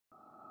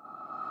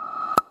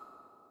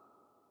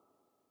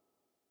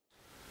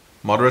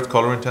Moderate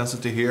color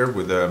intensity here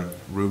with a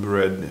ruby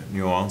red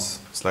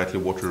nuance, slightly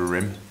watery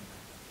rim.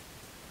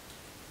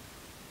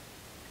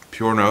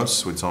 Pure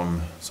nose with some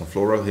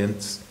floral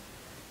hints.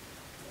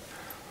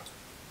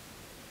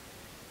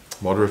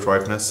 Moderate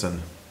ripeness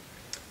and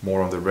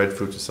more on the red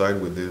fruity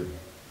side with the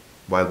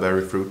wild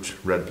berry fruit,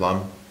 red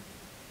plum.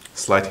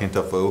 Slight hint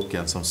of oak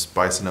and some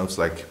spicy notes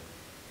like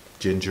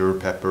ginger,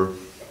 pepper.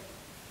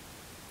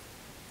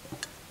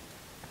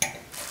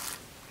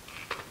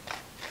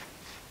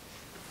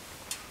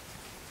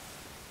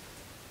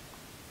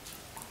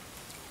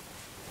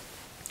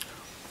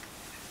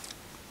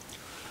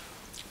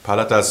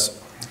 Palate has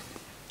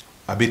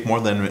a bit more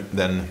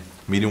than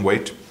medium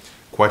weight,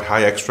 quite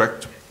high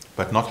extract,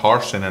 but not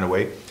harsh in any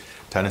way.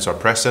 Tannins are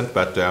present,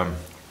 but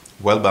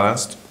well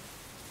balanced.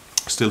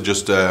 Still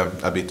just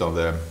a bit on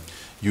the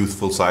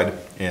youthful side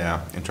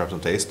in terms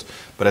of taste,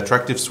 but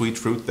attractive sweet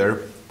fruit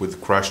there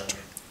with crushed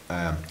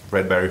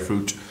red berry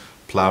fruit,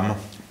 plum.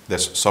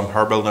 There's some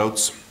herbal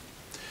notes,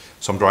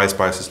 some dry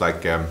spices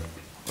like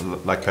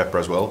pepper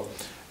as well,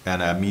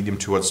 and a medium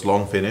towards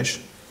long finish.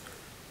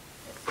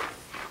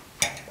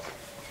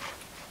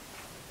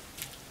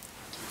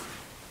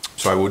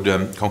 So I would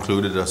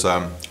conclude it as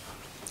a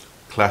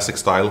classic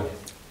style,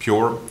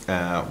 pure,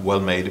 well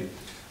made,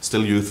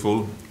 still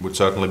youthful, would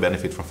certainly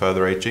benefit from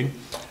further aging,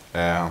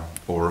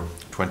 or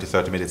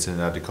 20-30 minutes in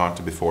a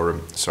decanter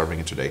before serving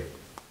it today.